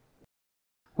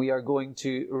We are going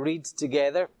to read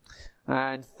together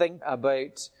and think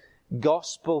about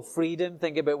gospel freedom,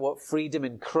 think about what freedom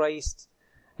in Christ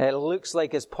looks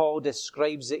like as Paul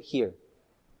describes it here.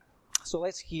 So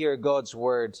let's hear God's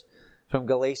word from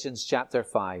Galatians chapter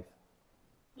 5.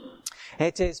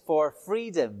 It is for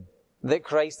freedom that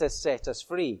Christ has set us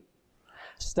free.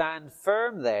 Stand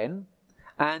firm then,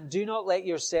 and do not let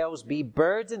yourselves be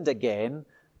burdened again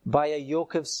by a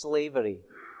yoke of slavery.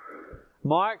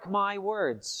 Mark my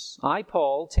words. I,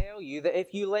 Paul, tell you that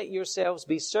if you let yourselves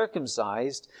be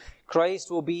circumcised, Christ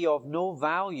will be of no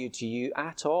value to you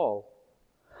at all.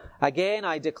 Again,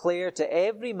 I declare to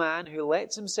every man who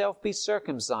lets himself be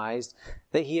circumcised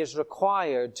that he is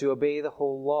required to obey the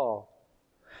whole law.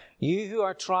 You who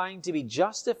are trying to be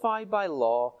justified by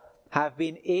law have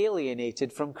been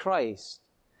alienated from Christ.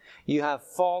 You have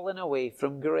fallen away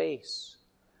from grace.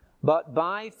 But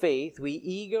by faith we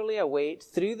eagerly await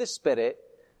through the Spirit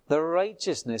the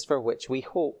righteousness for which we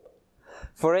hope.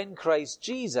 For in Christ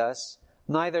Jesus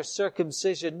neither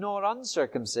circumcision nor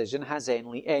uncircumcision has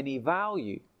any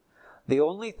value. The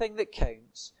only thing that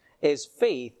counts is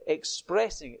faith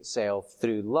expressing itself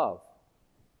through love.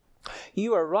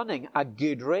 You are running a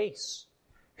good race.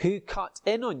 Who cut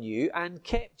in on you and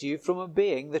kept you from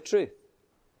obeying the truth?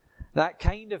 That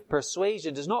kind of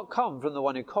persuasion does not come from the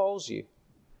one who calls you.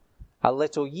 A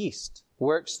little yeast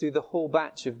works through the whole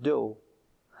batch of dough.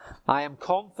 I am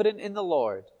confident in the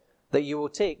Lord that you will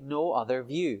take no other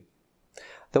view.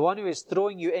 The one who is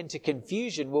throwing you into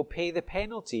confusion will pay the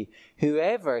penalty,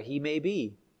 whoever he may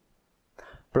be.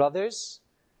 Brothers,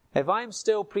 if I am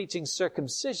still preaching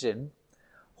circumcision,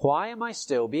 why am I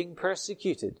still being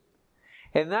persecuted?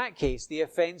 In that case, the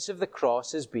offense of the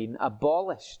cross has been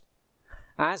abolished.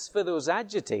 As for those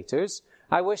agitators,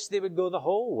 I wish they would go the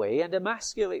whole way and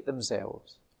emasculate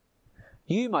themselves.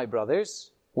 You, my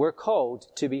brothers, were called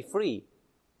to be free.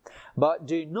 But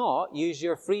do not use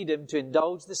your freedom to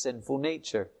indulge the sinful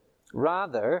nature.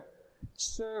 Rather,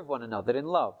 serve one another in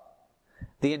love.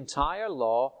 The entire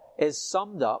law is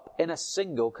summed up in a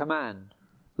single command.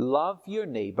 Love your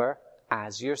neighbor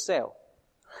as yourself.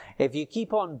 If you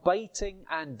keep on biting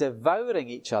and devouring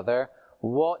each other,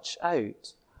 watch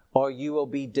out, or you will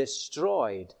be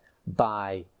destroyed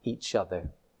by each other.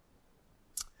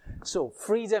 So,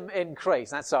 freedom in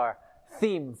Christ, that's our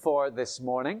theme for this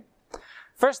morning.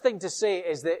 First thing to say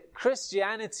is that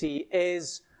Christianity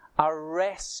is a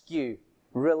rescue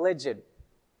religion.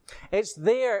 It's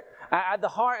there at the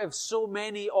heart of so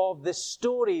many of the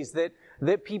stories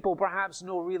that people perhaps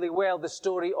know really well. The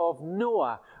story of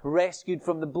Noah, rescued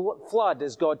from the flood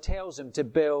as God tells him to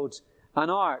build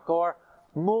an ark. Or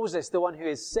Moses, the one who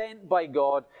is sent by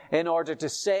God in order to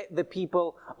set the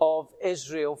people of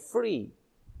Israel free.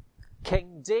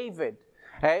 King David,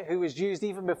 who was used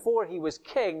even before he was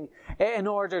king in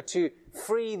order to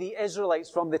free the Israelites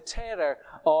from the terror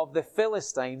of the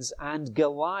Philistines and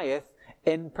Goliath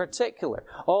in particular.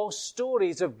 All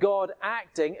stories of God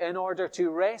acting in order to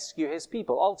rescue his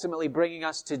people, ultimately bringing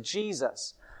us to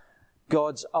Jesus,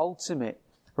 God's ultimate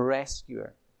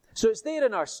rescuer. So it's there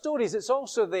in our stories. It's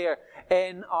also there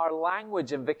in our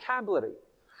language and vocabulary.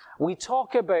 We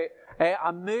talk about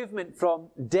a movement from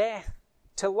death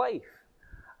to life,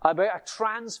 about a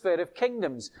transfer of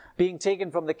kingdoms being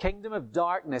taken from the kingdom of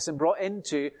darkness and brought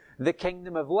into the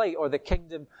kingdom of light, or the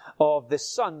kingdom of the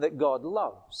Son that God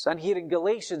loves. And here in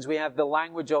Galatians we have the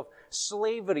language of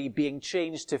slavery being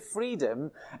changed to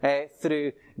freedom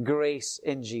through grace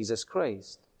in Jesus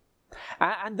Christ.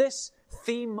 And this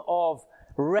theme of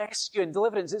rescue and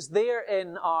deliverance, it's there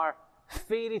in our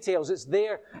fairy tales, it's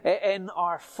there in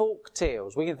our folk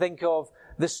tales. We can think of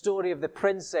the story of the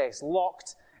princess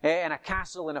locked in a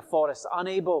castle in a forest,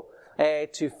 unable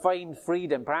to find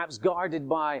freedom, perhaps guarded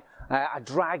by a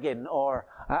dragon or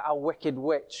a wicked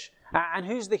witch. And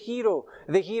who's the hero?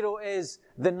 The hero is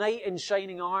the knight in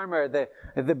shining armor,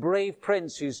 the brave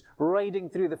prince who's riding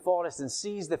through the forest and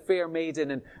sees the fair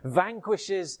maiden and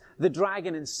vanquishes the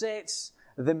dragon and sets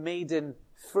the maiden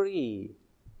free.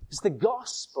 It's the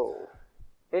gospel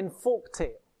in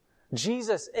folktale.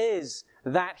 Jesus is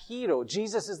that hero.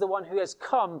 Jesus is the one who has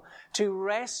come to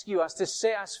rescue us, to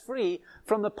set us free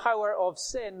from the power of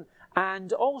sin,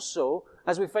 and also,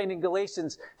 as we find in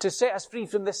Galatians, to set us free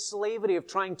from the slavery of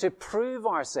trying to prove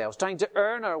ourselves, trying to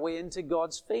earn our way into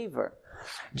God's favor.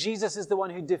 Jesus is the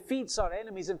one who defeats our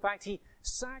enemies. In fact, he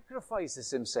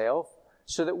sacrifices himself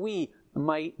so that we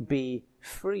might be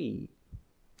free.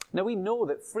 Now, we know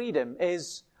that freedom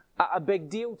is a big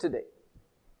deal today.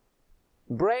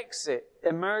 Brexit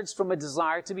emerged from a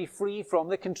desire to be free from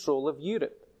the control of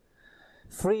Europe.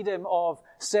 Freedom of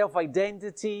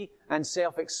self-identity and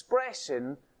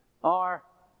self-expression are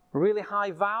really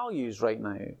high values right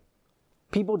now.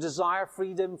 People desire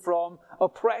freedom from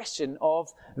oppression of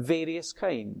various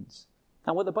kinds.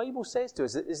 And what the Bible says to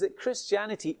us is that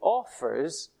Christianity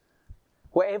offers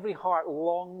what every heart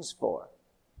longs for.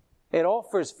 It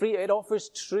offers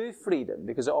true freedom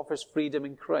because it offers freedom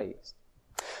in Christ.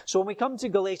 So when we come to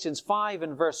Galatians 5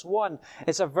 and verse 1,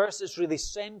 it's a verse that's really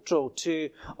central to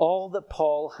all that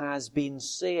Paul has been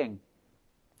saying.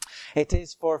 It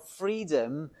is for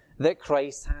freedom that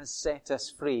Christ has set us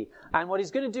free. And what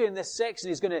he's going to do in this section,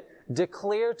 he's going to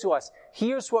declare to us,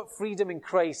 here's what freedom in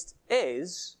Christ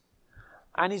is,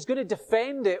 and he's going to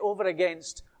defend it over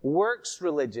against works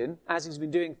religion, as he's been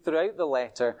doing throughout the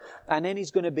letter, and then he's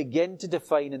going to begin to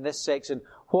define in this section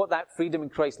what that freedom in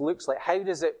Christ looks like. How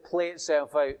does it play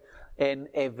itself out in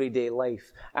everyday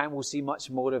life? And we'll see much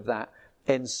more of that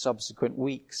in subsequent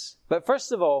weeks. But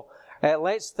first of all,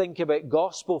 let's think about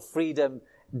gospel freedom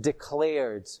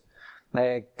declared.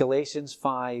 Galatians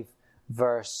 5,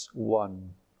 verse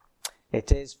 1.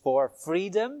 It is for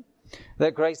freedom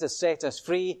that Christ has set us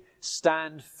free.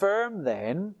 Stand firm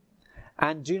then,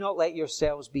 and do not let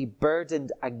yourselves be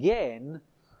burdened again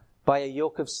by a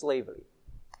yoke of slavery.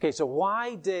 Okay, so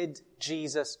why did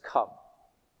Jesus come?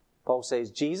 Paul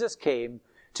says Jesus came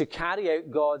to carry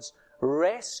out God's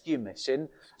rescue mission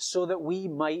so that we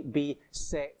might be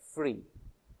set free.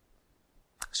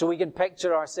 So we can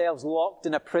picture ourselves locked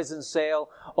in a prison cell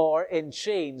or in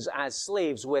chains as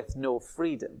slaves with no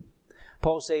freedom.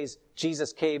 Paul says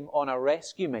Jesus came on a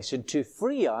rescue mission to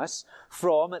free us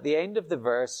from, at the end of the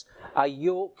verse, a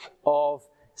yoke of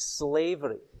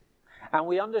slavery. And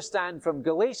we understand from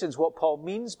Galatians what Paul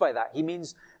means by that. He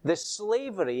means the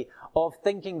slavery of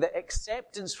thinking that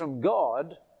acceptance from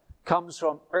God comes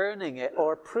from earning it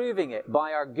or proving it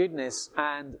by our goodness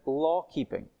and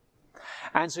law-keeping.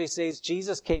 And so he says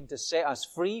Jesus came to set us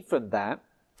free from that.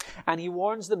 And he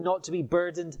warns them not to be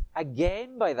burdened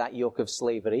again by that yoke of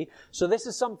slavery. So this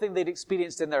is something they'd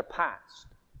experienced in their past.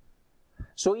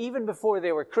 So even before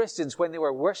they were Christians, when they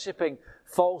were worshipping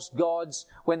false gods,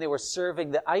 when they were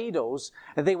serving the idols,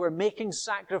 they were making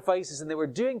sacrifices and they were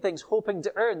doing things hoping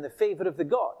to earn the favor of the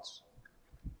gods.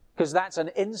 Because that's an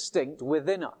instinct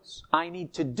within us. I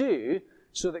need to do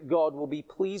so that God will be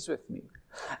pleased with me.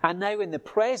 And now in the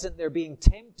present, they're being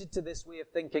tempted to this way of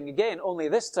thinking again, only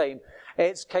this time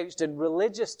it's couched in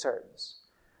religious terms.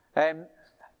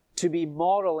 To be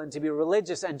moral and to be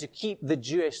religious and to keep the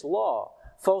Jewish law.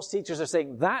 False teachers are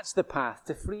saying that's the path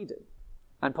to freedom.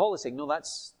 And Paul is saying, no,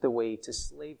 that's the way to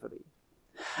slavery.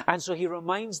 And so he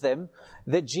reminds them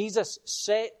that Jesus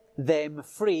set them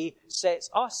free, sets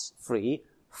us free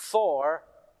for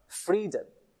freedom,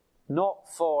 not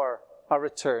for a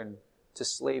return to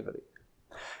slavery.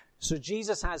 So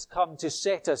Jesus has come to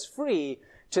set us free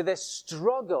to this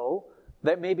struggle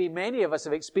that maybe many of us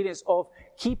have experienced of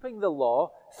keeping the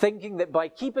law, thinking that by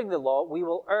keeping the law we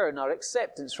will earn our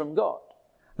acceptance from God.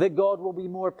 That God will be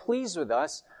more pleased with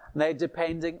us now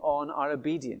depending on our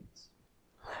obedience.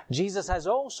 Jesus has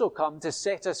also come to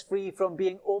set us free from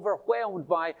being overwhelmed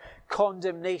by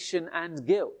condemnation and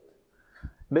guilt.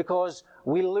 Because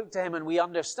we look to him and we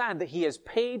understand that he has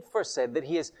paid for sin, that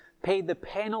he has paid the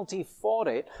penalty for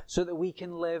it so that we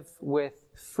can live with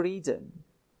freedom.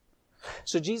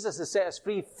 So Jesus has set us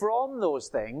free from those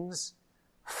things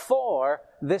for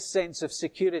this sense of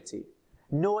security,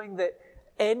 knowing that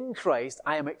in Christ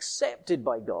I am accepted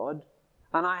by God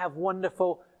and I have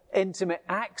wonderful, intimate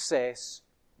access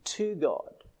to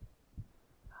God.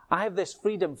 I have this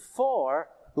freedom for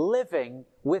living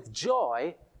with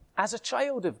joy as a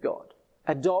child of God,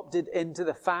 adopted into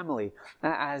the family,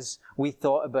 as we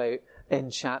thought about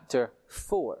in chapter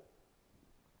 4.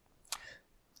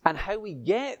 And how we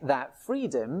get that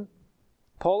freedom,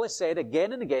 Paul has said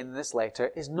again and again in this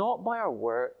letter, is not by our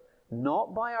work,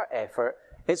 not by our effort,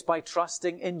 it's by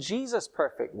trusting in Jesus'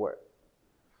 perfect work.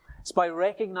 It's by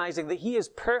recognizing that he is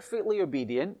perfectly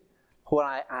obedient where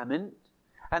I amn't,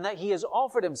 and that he has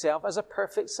offered himself as a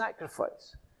perfect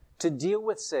sacrifice to deal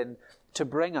with sin, to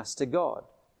bring us to God.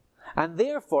 And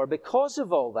therefore, because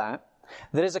of all that,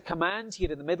 there is a command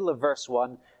here in the middle of verse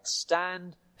 1,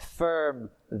 stand firm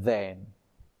then.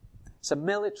 It's a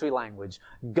military language.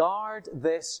 Guard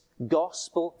this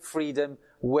gospel freedom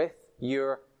with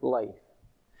your life.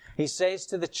 He says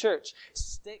to the church,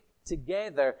 stick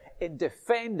together in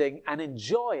defending and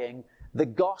enjoying the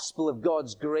gospel of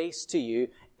God's grace to you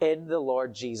in the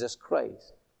Lord Jesus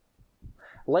Christ.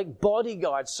 Like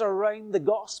bodyguards, surround the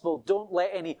gospel. Don't let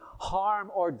any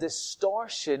harm or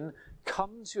distortion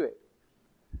come to it.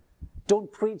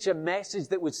 Don't preach a message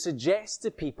that would suggest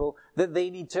to people that they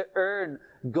need to earn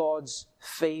God's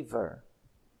favor.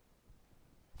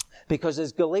 Because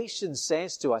as Galatians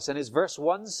says to us, and as verse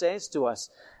 1 says to us,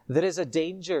 there is a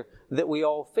danger that we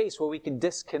all face where we can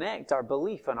disconnect our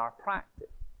belief and our practice.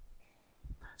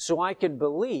 So I can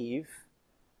believe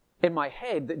in my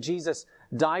head that Jesus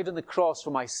died on the cross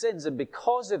for my sins, and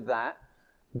because of that,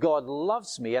 God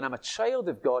loves me and I'm a child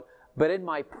of God, but in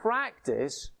my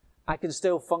practice, I can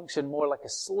still function more like a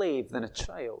slave than a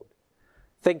child.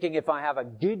 Thinking if I have a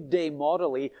good day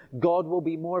morally, God will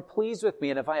be more pleased with me,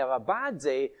 and if I have a bad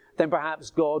day, then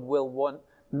perhaps God will want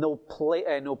no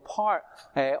part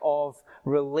of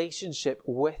relationship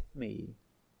with me.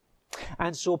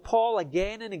 And so Paul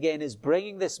again and again is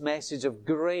bringing this message of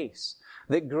grace,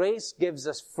 that grace gives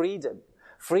us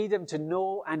freedom to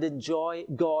know and enjoy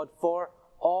God for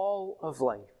all of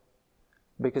life,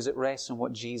 because it rests on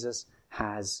what Jesus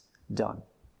has done.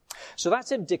 So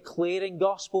that's him declaring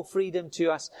gospel freedom to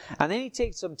us, and then he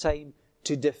takes some time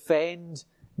to defend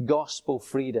gospel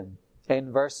freedom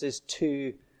in verses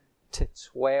 2 to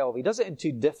 12. He does it in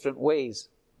two different ways.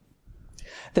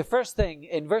 The first thing,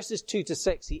 in verses 2 to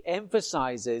 6, he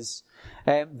emphasizes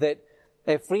that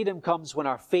freedom comes when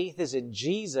our faith is in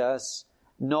Jesus,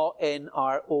 not in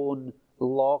our own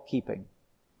law-keeping.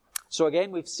 So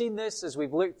again, we've seen this as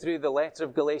we've looked through the letter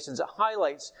of Galatians. It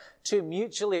highlights two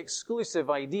mutually exclusive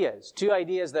ideas, two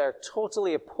ideas that are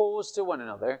totally opposed to one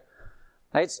another.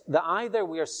 It's that either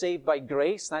we are saved by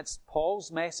grace, that's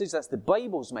Paul's message, that's the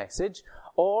Bible's message,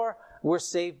 or we're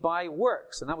saved by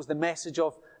works. And that was the message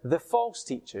of the false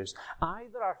teachers.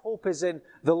 Either our hope is in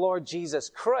the Lord Jesus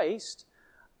Christ,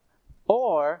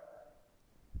 or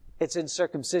it's in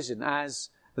circumcision, as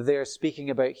they're speaking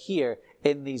about here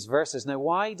in these verses. Now,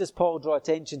 why does Paul draw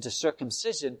attention to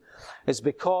circumcision? It's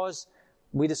because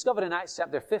we discovered in Acts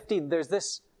chapter 15, there's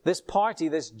this party,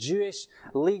 this Jewish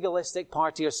legalistic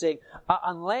party, are saying,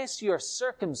 unless you're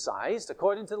circumcised,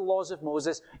 according to the laws of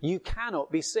Moses, you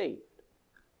cannot be saved.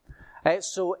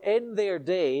 So in their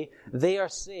day, they are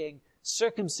saying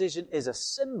circumcision is a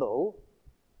symbol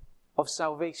of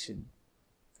salvation.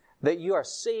 That you are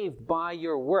saved by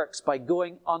your works, by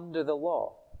going under the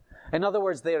law. In other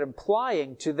words, they're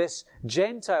implying to this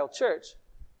Gentile church,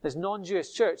 this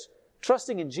non-Jewish church,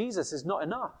 trusting in Jesus is not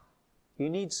enough. You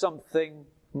need something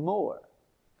more.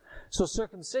 So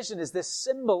circumcision is this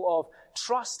symbol of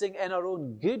trusting in our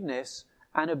own goodness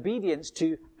and obedience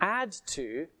to add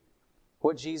to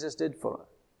what Jesus did for us.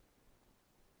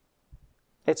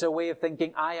 It's a way of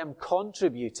thinking, I am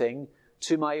contributing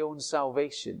to my own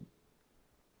salvation.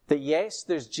 That yes,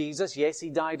 there's Jesus, yes, he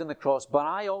died on the cross, but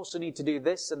I also need to do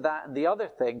this and that and the other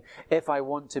thing if I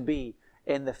want to be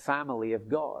in the family of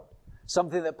God.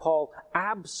 Something that Paul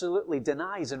absolutely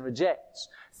denies and rejects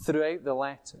throughout the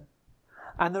letter.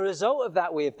 And the result of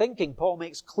that way of thinking, Paul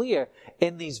makes clear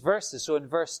in these verses. So in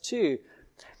verse 2,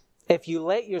 if you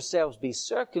let yourselves be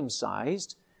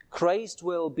circumcised, Christ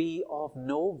will be of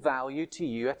no value to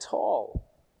you at all.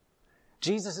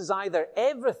 Jesus is either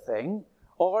everything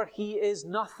or he is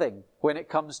nothing when it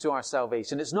comes to our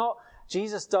salvation. It's not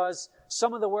Jesus does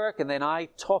some of the work and then I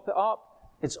top it up.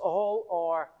 It's all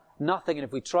or nothing. And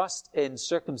if we trust in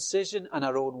circumcision and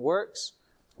our own works,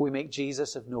 we make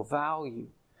Jesus of no value.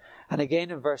 And again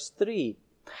in verse 3,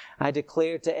 I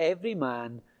declare to every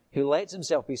man who lets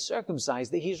himself be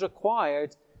circumcised that he's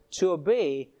required to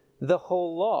obey the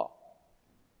whole law.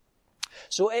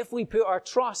 So if we put our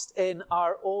trust in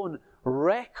our own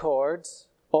records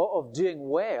of doing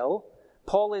well,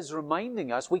 Paul is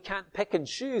reminding us we can't pick and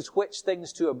choose which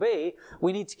things to obey.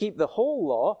 We need to keep the whole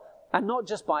law, and not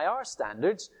just by our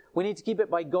standards. We need to keep it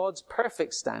by God's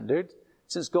perfect standard.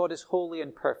 Since God is holy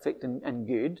and perfect and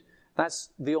good, that's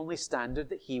the only standard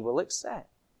that he will accept.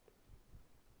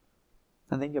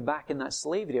 And then you're back in that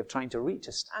slavery of trying to reach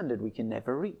a standard we can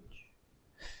never reach.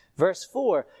 Verse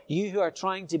 4, you who are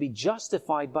trying to be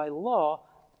justified by law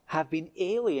have been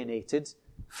alienated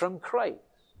from Christ.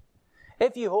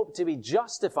 If you hope to be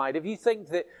justified, if you think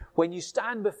that when you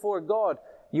stand before God,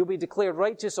 you'll be declared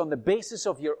righteous on the basis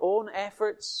of your own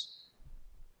efforts,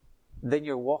 then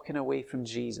you're walking away from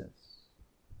Jesus.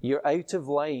 You're out of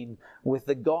line with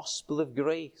the gospel of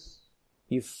grace.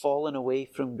 You've fallen away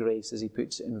from grace, as he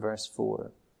puts it in verse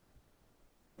 4.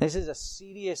 This is a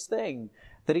serious thing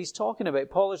that he's talking about.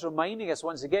 Paul is reminding us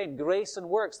once again, grace and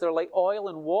works, they're like oil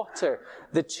and water.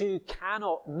 The two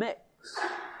cannot mix.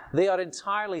 They are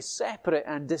entirely separate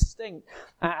and distinct.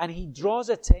 And he draws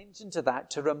attention to that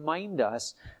to remind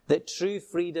us that true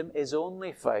freedom is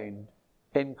only found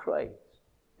in Christ.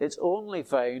 It's only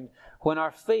found when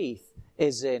our faith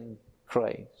is in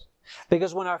Christ.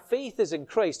 Because when our faith is in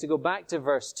Christ, to go back to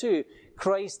verse 2,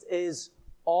 Christ is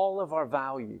all of our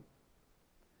value.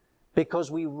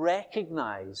 Because we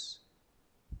recognize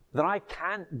that I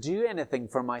can't do anything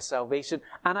for my salvation,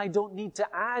 and I don't need to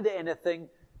add anything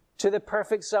to the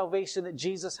perfect salvation that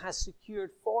Jesus has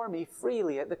secured for me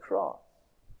freely at the cross.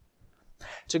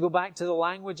 To go back to the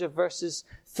language of verses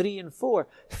 3 and 4,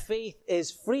 faith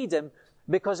is freedom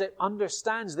because it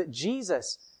understands that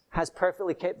Jesus has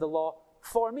perfectly kept the law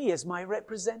for me as my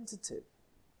representative.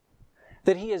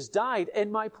 That he has died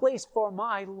in my place for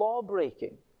my law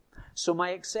breaking. So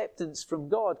my acceptance from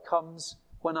God comes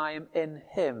when I am in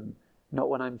him, not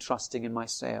when I'm trusting in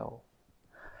myself.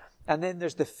 And then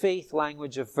there's the faith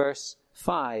language of verse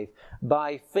 5.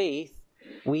 By faith,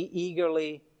 we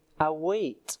eagerly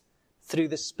await through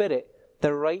the Spirit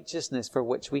the righteousness for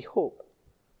which we hope.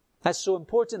 That's so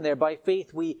important there. By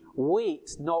faith, we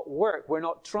wait, not work. We're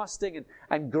not trusting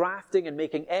and grafting and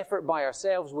making effort by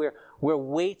ourselves. We're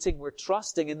waiting, we're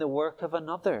trusting in the work of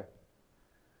another.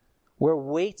 We're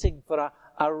waiting for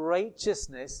a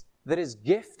righteousness that is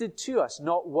gifted to us,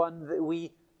 not one that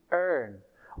we earn.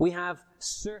 We have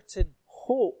certain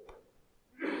hope,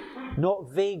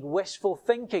 not vague wishful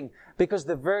thinking, because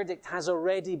the verdict has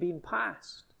already been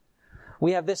passed.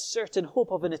 We have this certain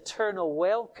hope of an eternal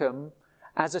welcome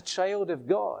as a child of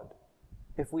God,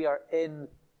 if we are in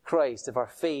Christ, if our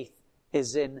faith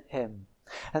is in him.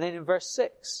 And then in verse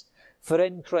 6, for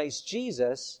in Christ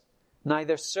Jesus,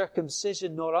 neither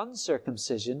circumcision nor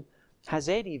uncircumcision has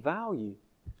any value.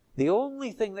 The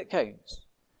only thing that counts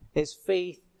is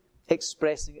faith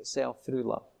expressing itself through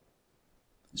love.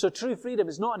 So true freedom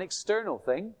is not an external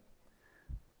thing.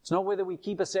 It's not whether we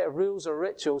keep a set of rules or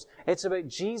rituals. It's about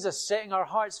Jesus setting our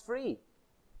hearts free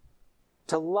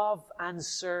to love and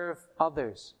serve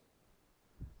others.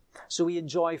 So we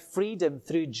enjoy freedom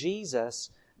through Jesus,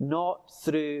 not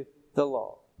through the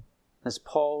law. As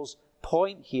Paul's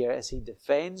point here, as he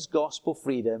defends gospel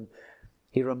freedom,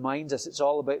 he reminds us it's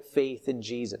all about faith in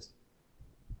Jesus.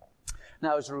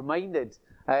 Now, I was reminded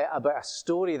about a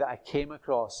story that I came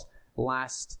across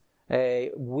last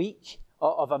week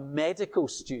of a medical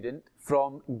student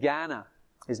from Ghana.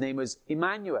 His name was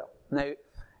Emmanuel. Now,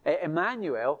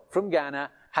 Emmanuel from Ghana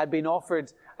had been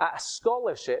offered a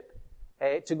scholarship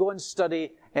to go and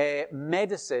study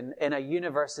medicine in a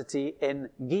university in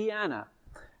Guyana,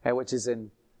 which is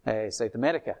in South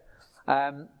America.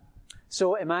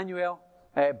 So Emmanuel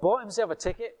bought himself a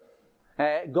ticket,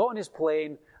 got on his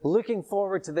plane, looking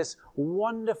forward to this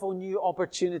wonderful new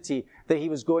opportunity that he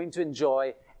was going to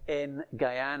enjoy in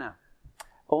Guyana,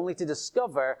 only to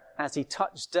discover as he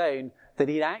touched down that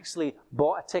he'd actually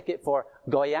bought a ticket for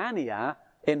Goiânia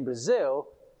in Brazil,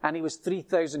 and he was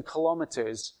 3,000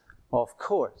 kilometers off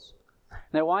course.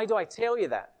 Now, why do I tell you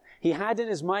that? He had in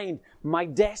his mind, my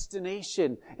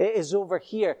destination, it is over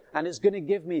here, and it's going to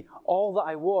give me all that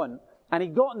I want. And he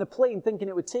got on the plane thinking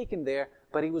it would take him there,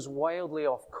 but he was wildly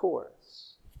off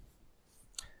course.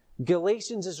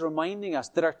 Galatians is reminding us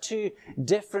there are two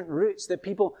different routes that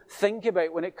people think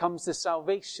about when it comes to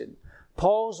salvation.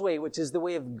 Paul's way, which is the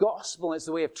way of gospel, it's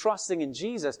the way of trusting in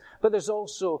Jesus, but there's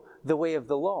also the way of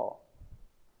the law.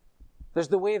 There's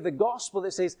the way of the gospel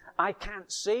that says, I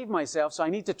can't save myself, so I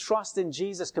need to trust in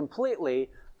Jesus completely.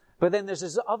 But then there's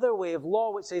this other way of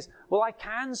law which says, well, I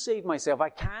can save myself, I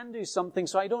can do something,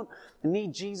 so I don't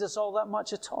need Jesus all that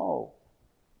much at all.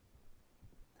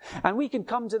 And we can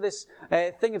come to this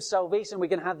thing of salvation, we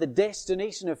can have the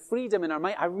destination of freedom in our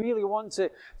mind. I really want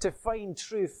to find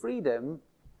true freedom,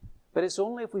 but it's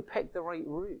only if we pick the right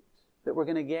route that we're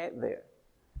going to get there.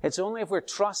 It's only if we're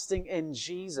trusting in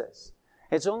Jesus.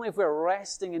 It's only if we're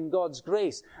resting in God's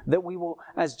grace that we will,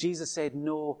 as Jesus said,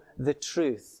 know the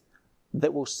truth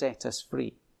that will set us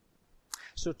free.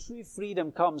 So true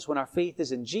freedom comes when our faith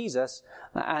is in Jesus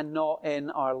and not in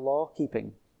our law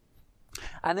keeping.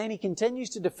 And then he continues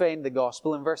to defend the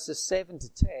gospel in verses 7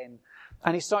 to 10,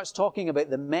 and he starts talking about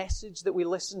the message that we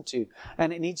listen to.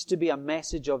 And it needs to be a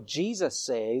message of Jesus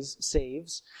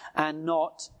saves, and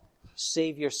not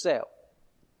save yourself.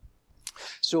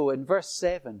 So in verse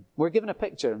 7, we're given a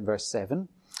picture in verse 7.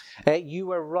 You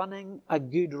were running a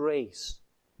good race.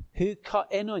 Who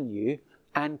cut in on you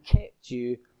and kept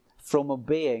you from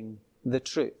obeying the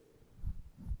truth?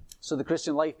 So the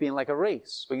Christian life being like a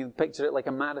race. We can picture it like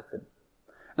a marathon.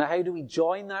 Now, how do we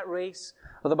join that race?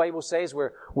 Well, the Bible says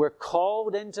we're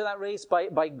called into that race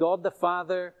by God the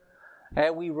Father.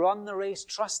 We run the race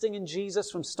trusting in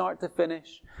Jesus from start to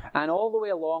finish. And all the way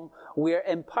along, we're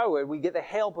empowered. We get the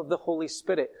help of the Holy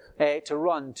Spirit to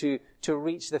run, to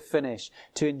reach the finish,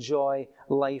 to enjoy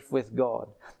life with God.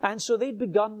 And so they'd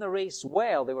begun the race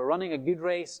well. They were running a good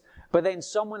race, but then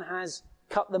someone has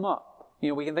cut them up. You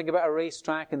know, we can think about a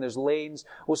racetrack and there's lanes.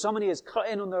 Well, somebody has cut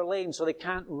in on their lane so they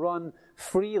can't run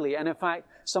freely. And in fact,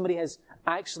 somebody has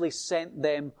actually sent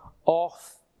them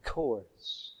off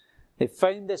course. They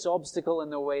found this obstacle in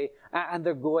their way and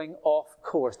they're going off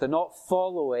course. They're not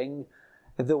following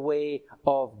the way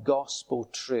of gospel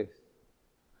truth.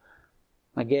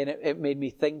 Again, it made me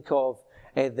think of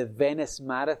the Venice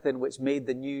Marathon, which made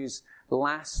the news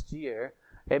last year.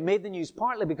 It made the news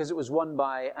partly because it was won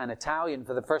by an Italian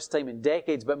for the first time in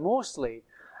decades, but mostly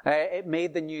it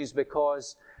made the news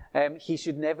because he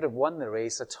should never have won the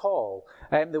race at all.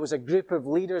 There was a group of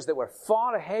leaders that were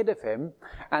far ahead of him,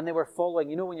 and they were following.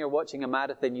 You know, when you're watching a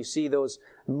marathon, you see those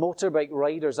motorbike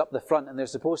riders up the front, and they're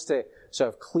supposed to sort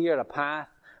of clear a path,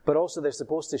 but also they're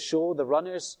supposed to show the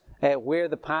runners where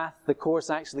the course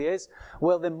actually is.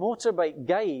 Well, the motorbike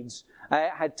guides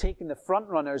had taken the front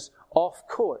runners off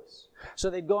course.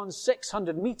 So they'd gone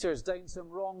 600 meters down some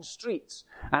wrong streets.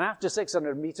 And after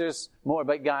 600 meters,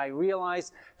 motorbike guy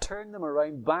realized, turned them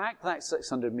around back that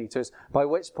 600 meters, by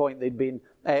which point they'd been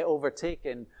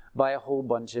overtaken by a whole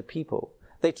bunch of people.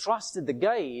 They trusted the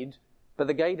guide, but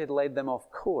the guide had led them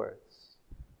off course.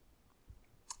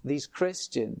 These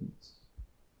Christians,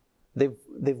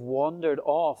 they've wandered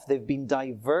off. They've been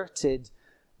diverted.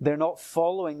 They're not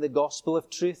following the gospel of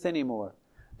truth anymore.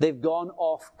 They've gone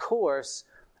off course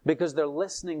because they're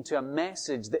listening to a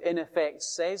message that in effect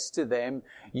says to them,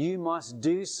 you must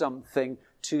do something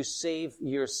to save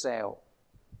yourself.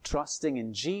 Trusting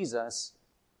in Jesus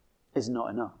is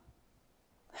not enough.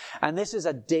 And this is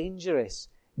a dangerous,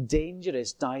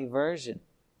 dangerous diversion.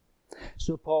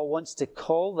 So Paul wants to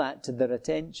call that to their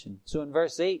attention. So in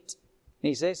verse 8,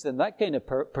 he says to them, that kind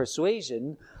of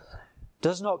persuasion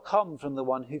does not come from the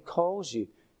one who calls you.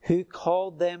 Who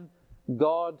called them?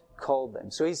 God called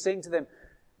them. So he's saying to them,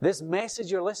 this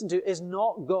message you're listening to is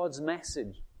not God's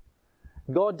message.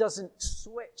 God doesn't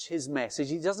switch his message.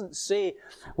 He doesn't say,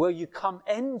 well, you come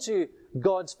into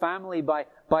God's family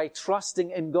by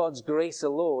trusting in God's grace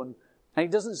alone. And he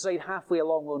doesn't say halfway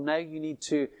along, well, now you need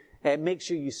to make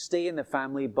sure you stay in the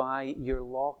family by your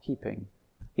law keeping.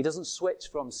 He doesn't switch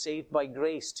from saved by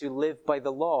grace to live by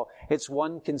the law. It's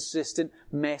one consistent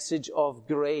message of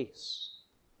grace.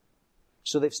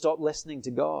 So they've stopped listening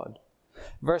to God.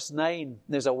 Verse 9,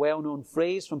 there's a well-known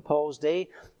phrase from Paul's day,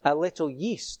 a little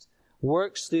yeast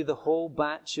works through the whole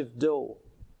batch of dough.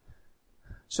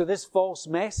 So this false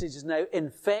message is now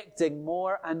infecting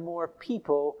more and more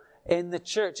people in the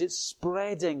church. It's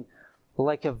spreading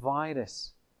like a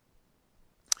virus.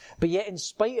 But yet, in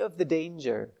spite of the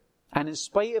danger, and in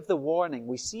spite of the warning,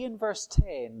 we see in verse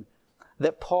 10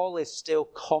 that Paul is still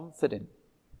confident.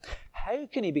 How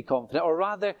can he be confident? Or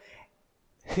rather,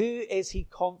 who is he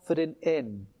confident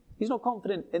in? He's not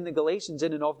confident in the Galatians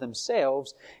in and of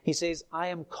themselves. He says, I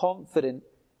am confident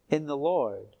in the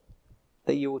Lord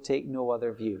that you will take no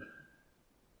other view.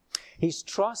 He's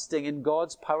trusting in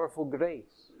God's powerful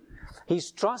grace. He's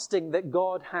trusting that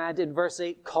God had, in verse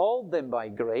 8, called them by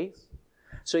grace.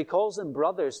 So he calls them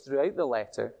brothers throughout the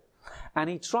letter. And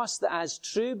he trusts that as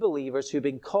true believers who've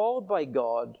been called by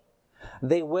God,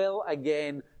 they will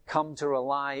again come to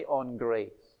rely on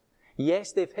grace.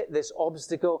 Yes, they've hit this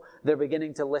obstacle. They're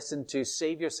beginning to listen to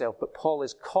save yourself. But Paul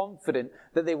is confident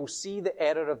that they will see the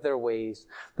error of their ways.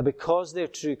 That because they're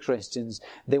true Christians,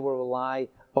 they will rely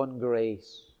on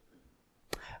grace.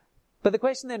 But the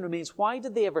question then remains, why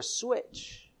did they ever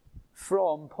switch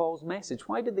from Paul's message?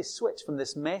 Why did they switch from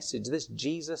this message, this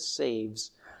Jesus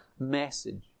saves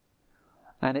message?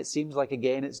 And it seems like,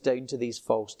 again, it's down to these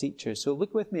false teachers. So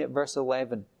look with me at verse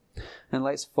 11, and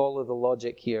let's follow the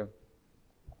logic here.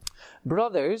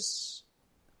 Brothers,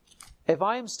 if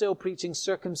I am still preaching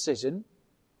circumcision,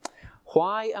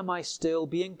 why am I still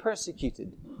being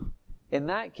persecuted? In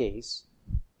that case,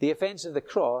 the offense of the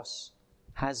cross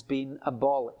has been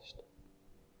abolished.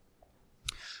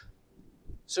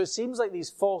 So it seems like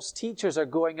these false teachers are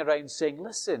going around saying,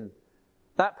 listen,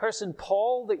 that person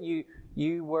Paul that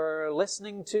you were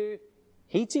listening to,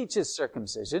 he teaches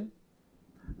circumcision.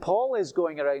 Paul is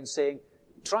going around saying,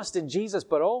 trust in Jesus,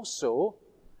 but also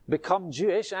become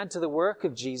Jewish, add to the work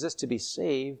of Jesus to be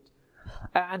saved.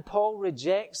 And Paul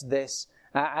rejects this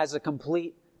as a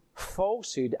complete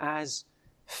falsehood, as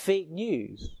fake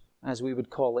news, as we would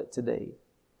call it today.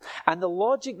 And the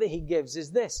logic that he gives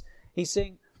is this. He's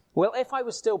saying, well, if I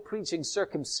was still preaching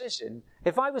circumcision,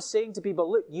 if I was saying to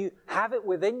people, look, you have it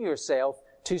within yourself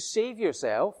to save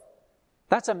yourself,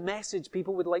 that's a message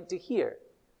people would like to hear.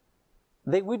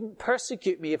 They wouldn't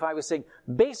persecute me if I was saying,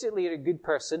 basically you're a good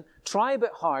person, try a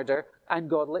bit harder, and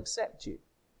God will accept you.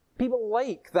 People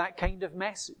like that kind of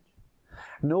message.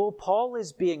 No, Paul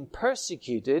is being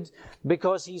persecuted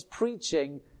because he's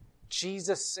preaching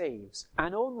Jesus saves,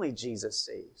 and only Jesus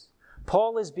saves.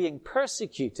 Paul is being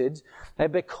persecuted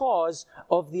because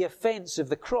of the offense of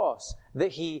the cross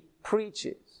that he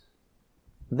preaches.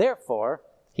 Therefore,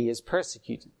 he is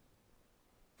persecuted.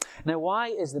 Now, why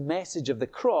is the message of the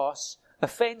cross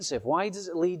offensive? Why does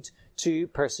it lead to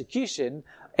persecution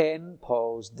in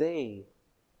Paul's day?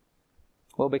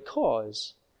 Well,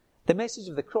 because the message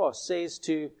of the cross says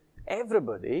to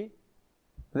everybody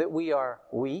that we are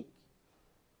weak,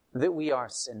 that we are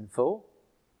sinful,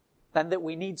 and that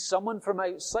we need someone from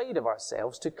outside of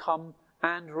ourselves to come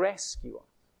and rescue us.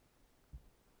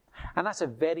 And that's a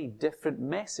very different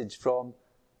message from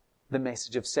the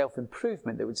message of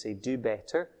self-improvement that would say, do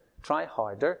better, try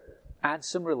harder, add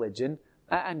some religion,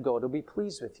 and God will be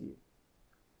pleased with you.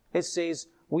 It says,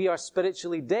 we are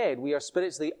spiritually dead. We are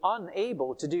spiritually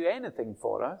unable to do anything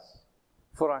for us,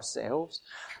 for ourselves.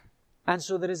 And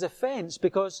so there is offense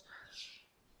because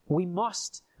we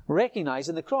must recognize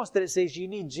in the cross that it says you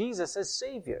need Jesus as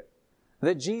Savior.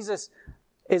 That Jesus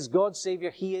is God's Savior.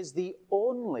 He is the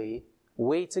only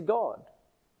way to God.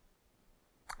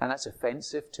 And that's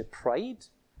offensive to pride.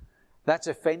 That's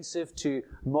offensive to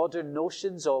modern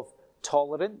notions of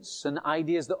tolerance and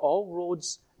ideas that all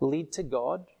roads lead to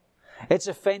God. It's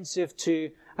offensive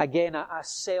to, again, a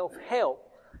self-help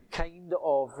kind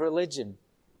of religion.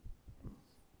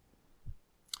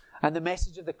 And the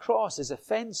message of the cross is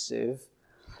offensive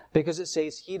because it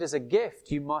says, here is a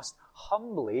gift you must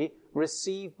humbly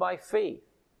receive by faith.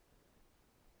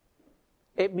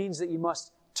 It means that you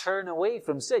must turn away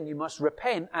from sin. You must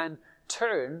repent and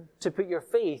turn to put your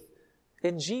faith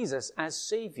in Jesus as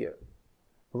Savior.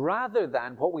 Rather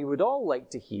than what we would all like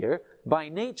to hear by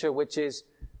nature, which is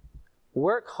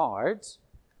work hard,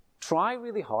 try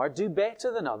really hard, do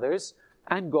better than others,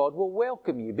 and God will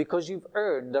welcome you because you've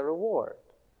earned a reward.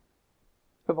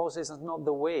 But Paul says that's not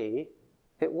the way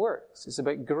it works. It's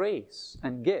about grace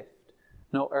and gift,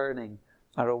 not earning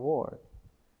a reward.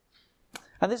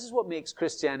 And this is what makes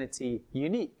Christianity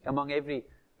unique among every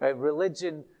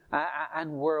religion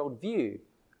and worldview,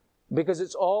 because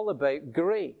it's all about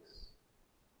grace.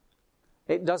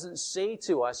 It doesn't say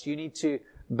to us, you need to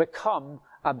become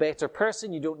a better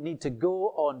person. You don't need to go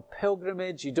on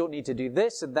pilgrimage. You don't need to do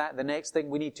this and that. The next thing,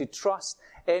 we need to trust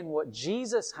in what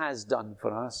Jesus has done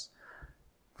for us.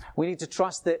 We need to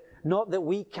trust that not that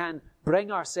we can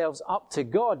bring ourselves up to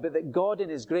God, but that God in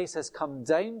His grace has come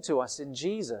down to us in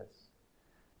Jesus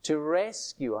to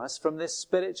rescue us from this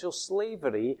spiritual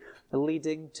slavery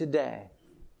leading to death.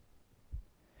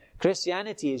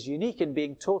 Christianity is unique in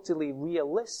being totally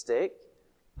realistic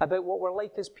about what we're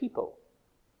like as people,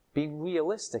 being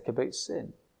realistic about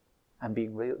sin, and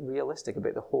being realistic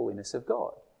about the holiness of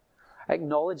God.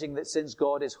 Acknowledging that since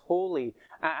God is holy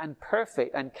and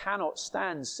perfect and cannot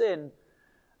stand sin,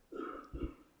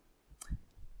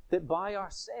 that by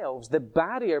ourselves, the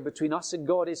barrier between us and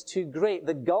God is too great,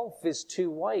 the gulf is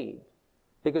too wide,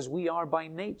 because we are by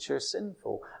nature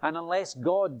sinful. And unless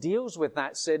God deals with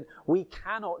that sin, we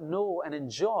cannot know and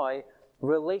enjoy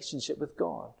relationship with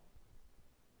God.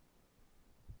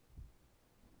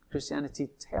 Christianity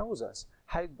tells us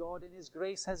how God in His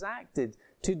grace has acted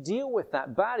to deal with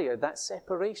that barrier, that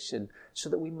separation, so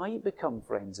that we might become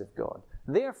friends of God.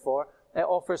 Therefore, it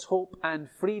offers hope and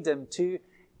freedom to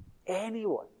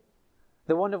anyone.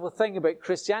 The wonderful thing about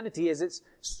Christianity is it's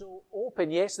so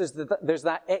open. Yes, there's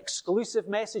that exclusive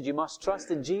message, you must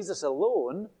trust in Jesus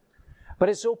alone, but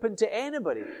it's open to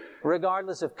anybody,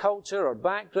 regardless of culture or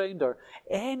background or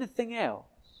anything else,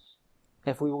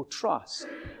 if we will trust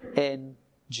in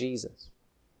Jesus.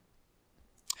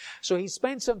 So he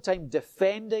spent some time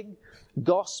defending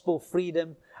gospel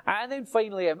freedom. And then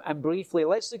finally, and briefly,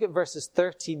 let's look at verses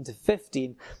 13 to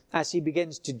 15 as he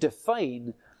begins to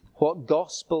define what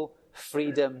gospel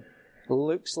freedom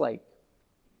looks like.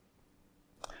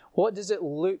 What does it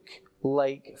look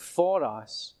like for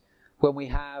us when we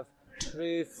have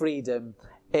true freedom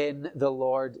in the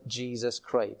Lord Jesus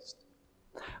Christ?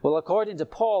 Well, according to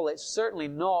Paul, it's certainly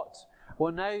not,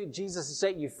 well, now Jesus has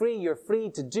set you free, you're free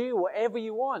to do whatever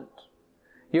you want.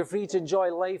 You're free to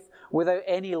enjoy life without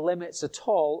any limits at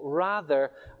all.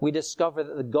 Rather, we discover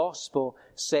that the gospel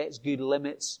sets good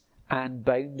limits and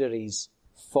boundaries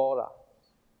for us.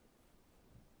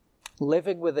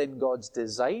 Living within God's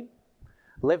design,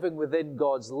 living within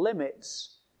God's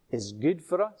limits is good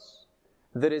for us.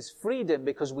 There is freedom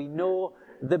because we know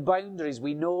the boundaries.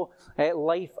 We know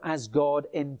life as God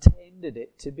intended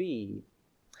it to be.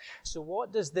 So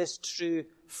what does this true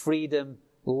freedom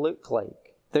look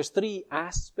like? There's three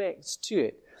aspects to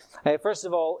it. First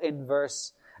of all, in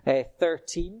verse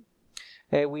 13,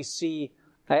 we see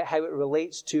how it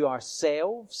relates to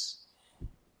ourselves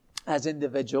as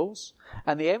individuals.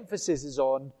 And the emphasis is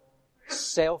on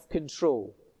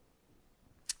self-control.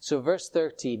 So verse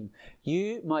 13,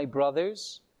 you, my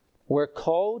brothers, were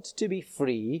called to be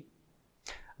free,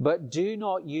 but do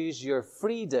not use your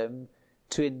freedom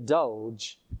to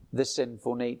indulge the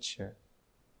sinful nature.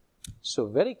 So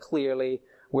very clearly,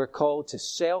 we're called to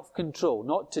self-control,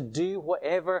 not to do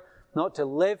whatever, not to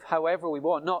live however we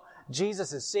want. Not,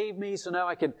 Jesus has saved me, so now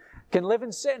I can live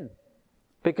in sin,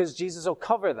 because Jesus will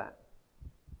cover that.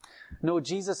 No,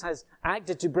 Jesus has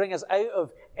acted to bring us out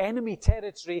of enemy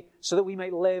territory so that we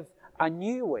might live a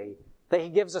new way. That He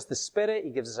gives us the Spirit, He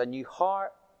gives us a new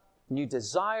heart, new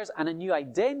desires, and a new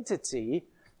identity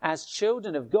as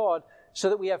children of God, so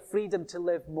that we have freedom to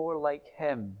live more like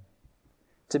Him,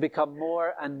 to become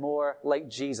more and more like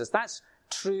Jesus. That's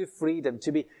true freedom,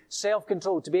 to be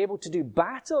self-controlled, to be able to do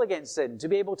battle against sin, to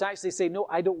be able to actually say, no,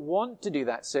 I don't want to do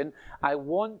that sin. I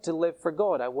want to live for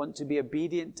God. I want to be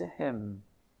obedient to Him.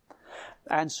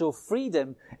 And so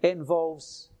freedom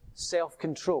involves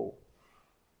self-control,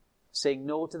 saying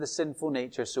no to the sinful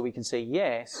nature so we can say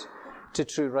yes to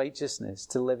true righteousness,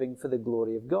 to living for the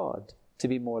glory of God, to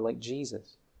be more like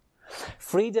Jesus.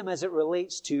 Freedom as it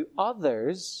relates to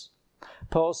others,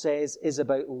 Paul says, is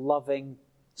about loving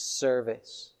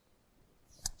service.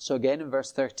 So again in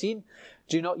verse 13,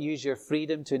 do not use your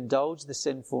freedom to indulge the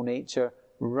sinful nature,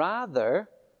 rather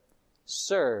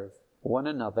serve one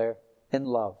another in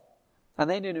love. And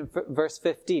then in verse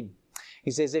 15,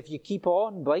 he says, if you keep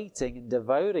on biting and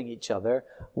devouring each other,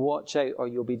 watch out or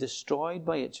you'll be destroyed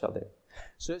by each other.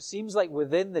 So it seems like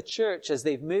within the church, as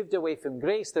they've moved away from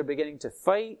grace, they're beginning to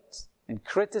fight and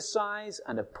criticize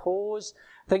and oppose.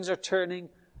 Things are turning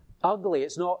ugly.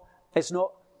 It's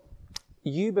not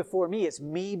you before me, it's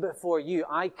me before you.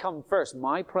 I come first.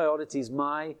 My priorities,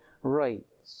 my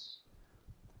rights.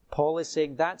 Paul is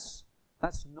saying that's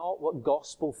not what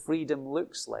gospel freedom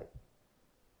looks like.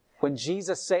 When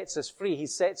Jesus sets us free, He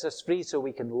sets us free so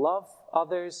we can love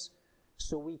others,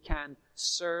 so we can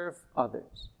serve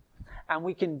others. And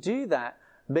we can do that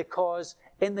because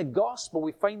in the gospel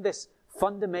we find this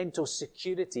fundamental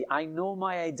security. I know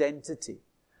my identity.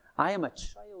 I am a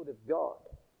child of God.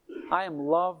 I am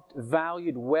loved,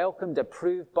 valued, welcomed,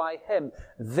 approved by Him.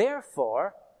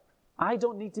 Therefore, I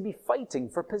don't need to be fighting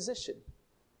for position.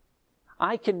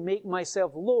 I can make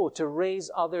myself low to raise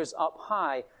others up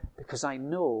high because I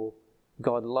know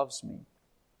God loves me.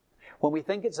 When we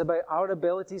think it's about our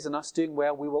abilities and us doing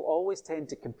well, we will always tend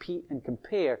to compete and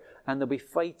compare, and there'll be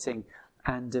fighting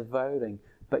and devouring.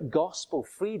 But gospel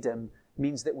freedom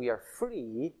means that we are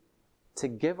free to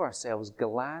give ourselves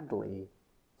gladly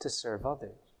to serve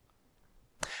others.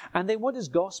 And then what does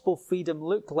gospel freedom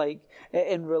look like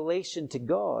in relation to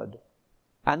God?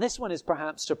 And this one is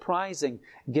perhaps surprising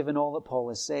given all that Paul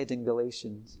has said in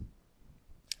Galatians.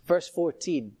 Verse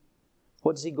 14,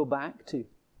 what does he go back to? He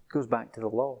goes back to the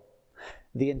law.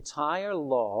 The entire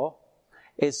law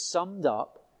is summed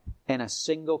up in a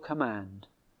single command.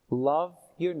 Love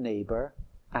your neighbor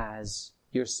as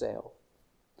yourself.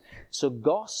 So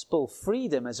gospel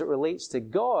freedom as it relates to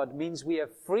God means we have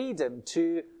freedom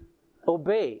to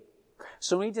obey.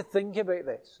 So we need to think about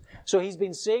this. So he's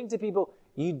been saying to people,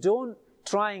 you don't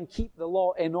try and keep the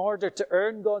law in order to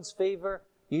earn God's favor.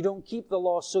 You don't keep the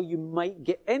law so you might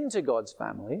get into God's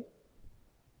family.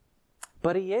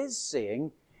 But he is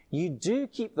saying you do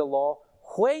keep the law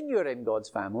when you're in God's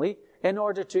family in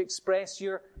order to express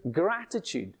your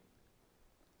gratitude.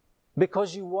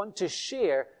 Because you want to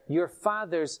share your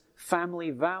Father's family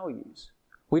values.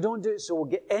 We don't do it so we'll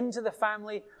get into the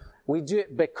family. We do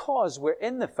it because we're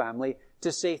in the family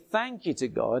to say thank you to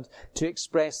God, to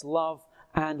express love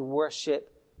and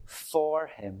worship for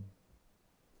Him.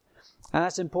 And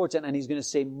that's important, and he's going to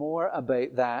say more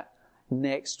about that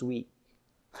next week.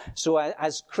 So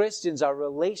as Christians, our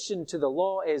relation to the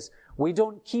law is we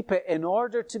don't keep it in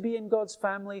order to be in God's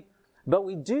family, but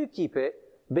we do keep it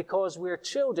because we're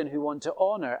children who want to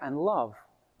honor and love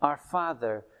our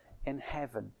Father in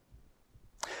heaven.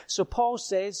 So Paul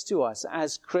says to us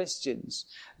as Christians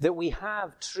that we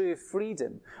have true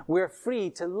freedom. We're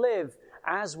free to live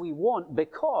as we want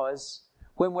because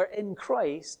when we're in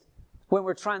Christ, when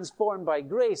we're transformed by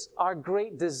grace, our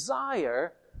great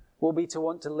desire will be to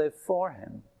want to live for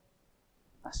Him.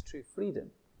 That's true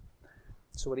freedom.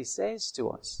 So what he says to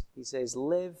us, he says,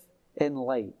 live in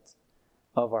light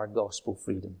of our gospel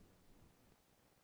freedom.